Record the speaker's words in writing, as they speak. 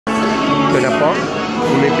Ito na po.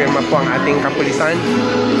 Umipirma po ang ating kapulisan.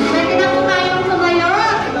 Pwede na po tayong tumayo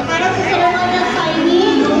para sa salungan ng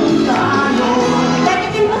signing. Pwede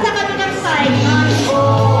din po sa kabilang side.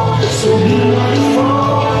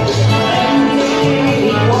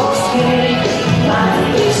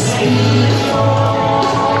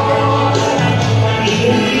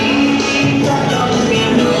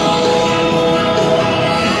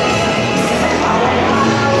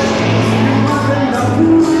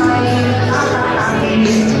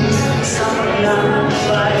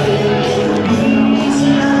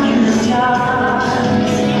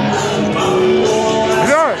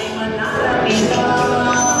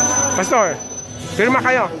 Pastor, firma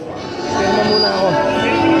kayo. Firma muna ako.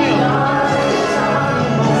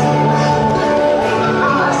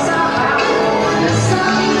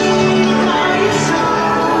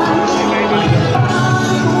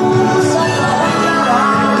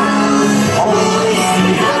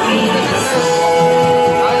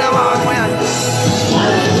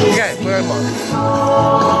 Okay, firma.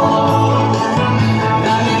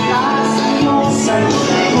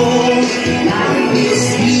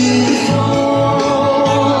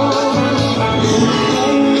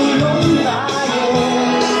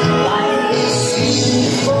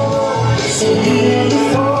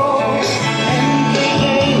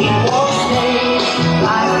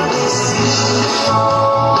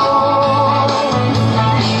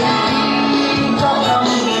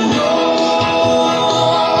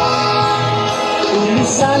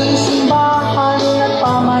 Simbahan at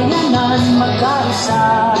pamayanan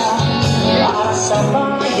magkaisa para sa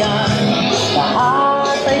bayan,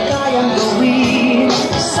 lahat ay kayang gawin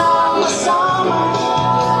sama-sama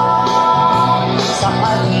sa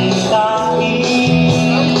halikain.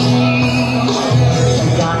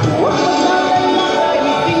 Nagkatuwag natin na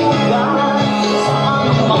kaibigan sa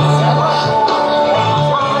aming mga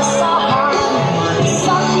aasahan,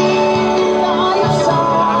 sakit na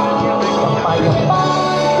ayusan, kapayapaan.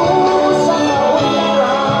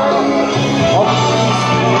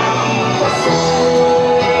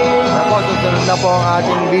 Na po ang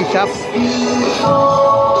ating bishop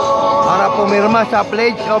para pumirma sa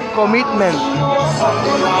Pledge of Commitment.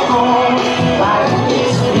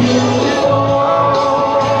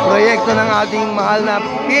 Proyekto ng ating mahal na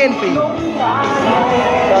PNP.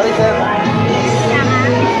 Sorry, sir.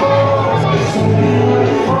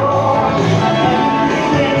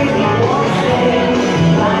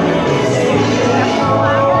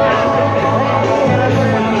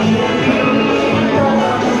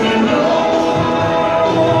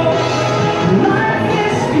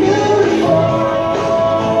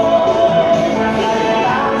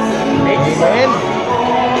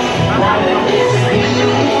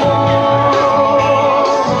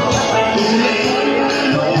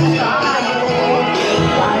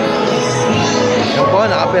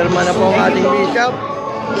 Nakapirma na po ang ating bishop.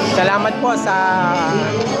 Salamat po sa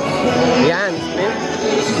yan,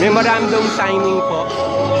 memorandum signing po.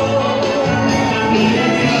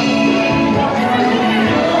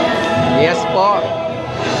 Yes po.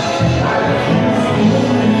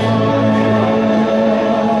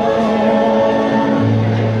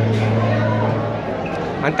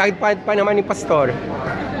 Ang tagpad pa naman ni Pastor.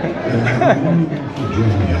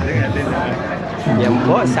 Yan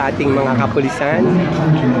po sa ating mga kapulisan.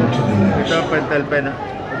 Ito, pentel pen.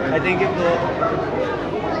 I think ito.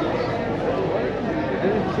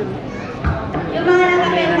 Yung mga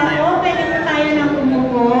nakapirma po, pwede po tayo nang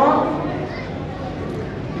umupo.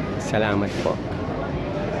 Salamat po.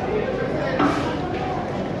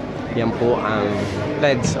 Yan po ang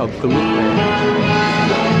Pledge of Commitment.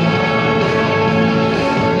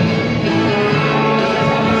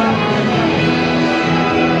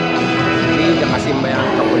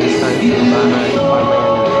 Kasimbahayan Kapulisan, Simbahan,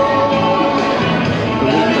 Pamayanan.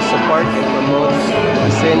 Commit to support and promote a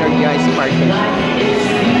synergized partnership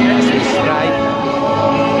as we strive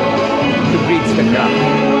to bridge the gap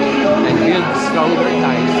and build stronger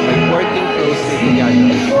ties by working closely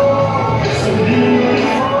together.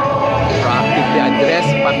 Proactively address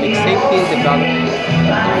public safety and develop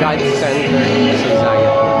God-centered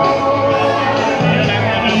society.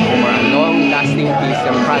 For a long-lasting peace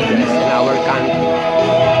and progress in our country,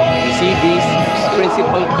 we see this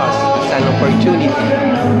principal cause as an opportunity to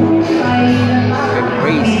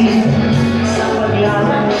embrace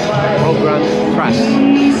program trust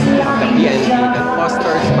of the PNP that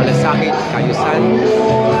fosters malasakit, kayusan,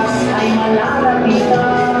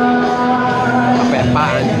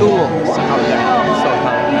 kapayapaan tungo sa kaunlaran.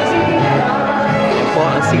 Yan po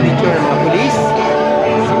ang signature ng mga pulis,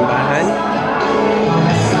 simbahan,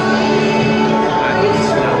 at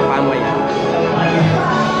ng pamayanan.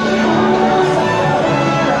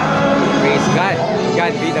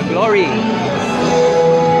 glory.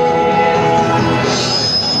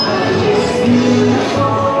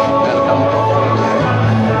 Welcome po.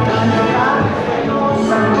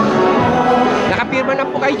 Nakapirma na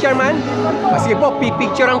po kayo, Chairman? Kasi po,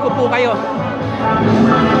 pipicturean ko po kayo.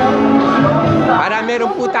 Para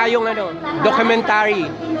meron po tayong documentary.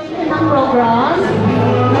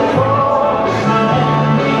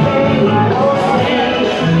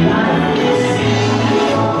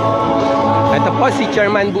 Ito po si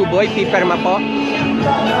Chairman Buboy, pipirma po.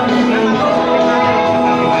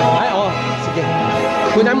 Ay, oh, sige.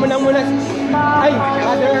 Kunan mo na muna. Ay,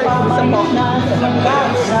 brother, gusto po.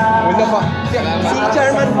 Gusto po. Si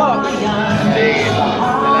Chairman po. Thank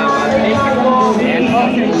you po. Ayan po,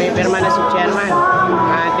 may pirma na si Chairman.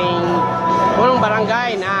 Ating punong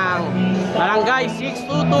barangay ng Barangay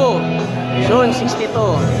 622, Zone 62.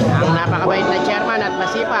 Ang napakabait na Chairman at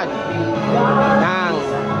masipag ng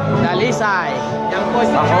Dalisay. Yan po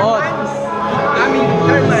si Bakod. Chairman. Aming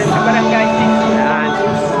Chairman sa Barangay 6. Yan.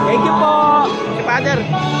 Thank you po. Si Father.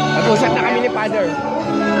 Mag-usap na kami ni Father.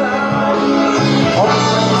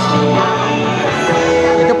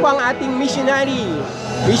 Ito po ang ating missionary.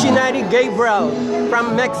 Missionary Gabriel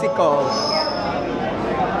from Mexico.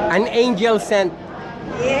 An angel sent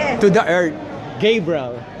to the earth.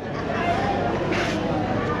 Gabriel.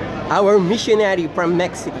 Our missionary from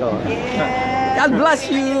Mexico. God bless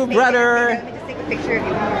you, brother. Let me just take a picture of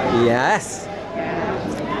you. Yes.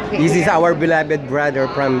 This is our beloved brother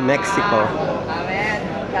from Mexico. Amen.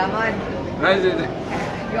 Come on.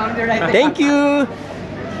 You're on the right. Thank you.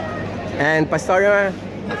 And Pastor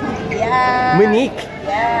Yeah. Monique,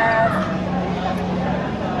 Yes.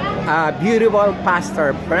 a beautiful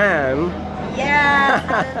pastor from Yes.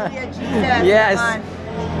 Hallelujah, Jesus. Yes. Come on.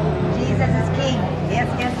 Jesus is King. Yes,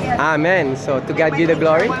 yes, yes. Amen. So to God be the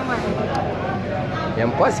glory.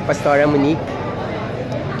 Yan po si Pastora Monique.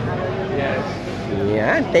 Yes.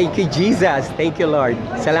 Yan. Thank you, Jesus. Thank you, Lord.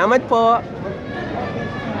 Salamat po.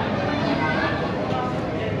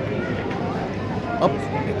 Op,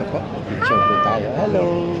 ito po. Picture po tayo. Hello.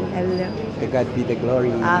 Hello. To God be the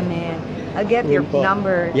glory. Amen. I'll get your Yan po.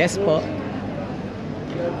 number. Yes po.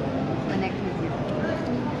 Connect with you.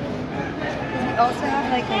 We also have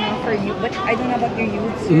like for you, but I don't know about your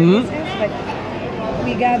youth Mhm. services, but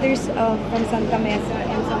we gather from Santa Mesa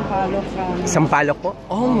and Sampaloc from Sampalok po.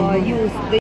 Oh. youth.